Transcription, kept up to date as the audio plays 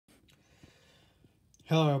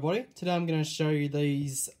Hello everybody, today I'm going to show you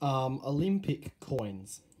these Olympic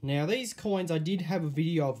coins. Now these coins, I did have a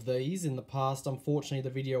video of these in the past. Unfortunately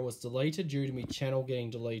the video was deleted due to my channel getting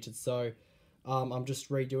deleted, so I'm just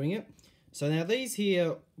redoing it. So now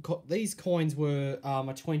these coins were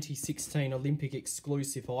a 2016 Olympic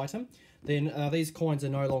exclusive item. Then these coins are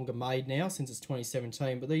no longer made now since it's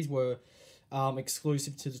 2017, but these were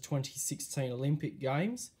exclusive to the 2016 Olympic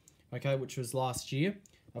Games, okay, which was last year.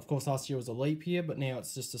 Of course, last year was a leap year, but now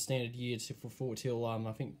it's just a standard year till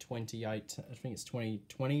I think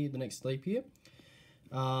 2020, the next leap year.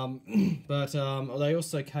 They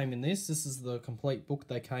also came in this. This is the complete book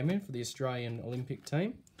they came in for the Australian Olympic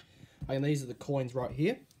team. And these are the coins right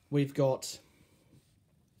here. We've got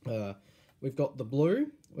the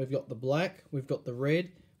blue, we've got the black, we've got the red,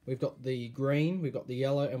 we've got the green, we've got the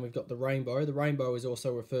yellow, and we've got the rainbow. The rainbow is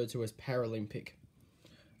also referred to as Paralympic.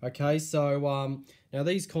 Okay, so now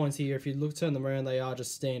these coins here, if you turn them around, they are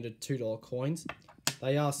just standard $2 coins.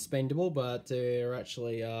 They are spendable, but they're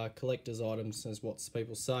actually collector's items, as what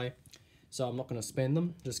people say. So I'm not going to spend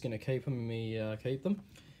them, just going to keep them, keep them.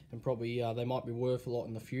 And probably they might be worth a lot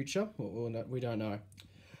in the future, we don't know.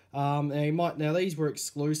 Now these were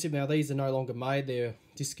exclusive, now these are no longer made, they were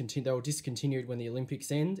discontinued when the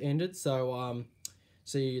Olympics ended, so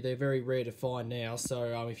they're very rare to find now,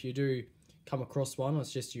 so if you do come across one, I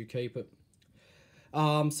suggest you keep it.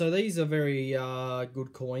 So these are very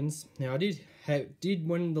good coins. Now I did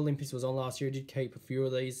when the Olympics was on last year, I did keep a few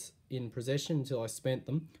of these in possession until I spent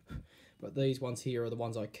them. But these ones here are the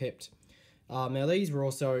ones I kept. Now these were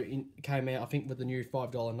also came out I think with the new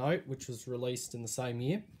 $5 note, which was released in the same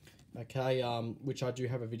year. Okay, which I do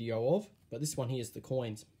have a video of. But this one here is the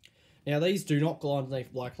coins. Now these do not glow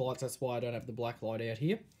underneath black lights. That's why I don't have the black light out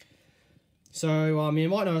here. So you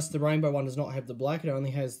might notice the rainbow one does not have the black. It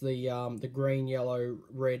only has the green, yellow,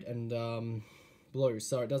 red, and blue.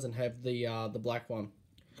 So it doesn't have the black one.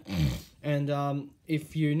 And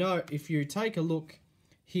if you take a look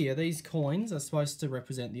here, these coins are supposed to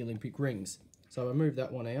represent the Olympic rings. So I move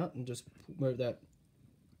that one out and just move that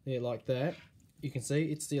there like that. You can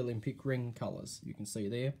see it's the Olympic ring colours. You can see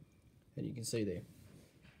there, and you can see there.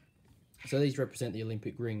 So these represent the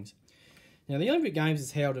Olympic rings. Now, the Olympic Games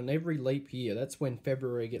is held in every leap year. That's when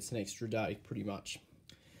February gets an extra day, pretty much.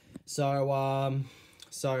 So,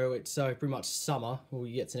 it's pretty much summer,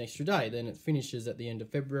 we gets an extra day. Then it finishes at the end of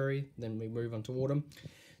February. Then we move on to autumn.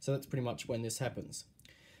 So that's pretty much when this happens.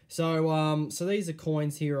 So, these are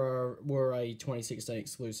coins here were a 2016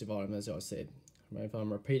 exclusive item, as I said. If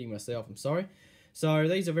I'm repeating myself, I'm sorry. So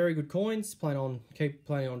these are very good coins. Plan on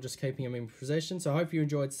just keeping them in possession. So I hope you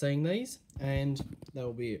enjoyed seeing these, and that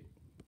will be it.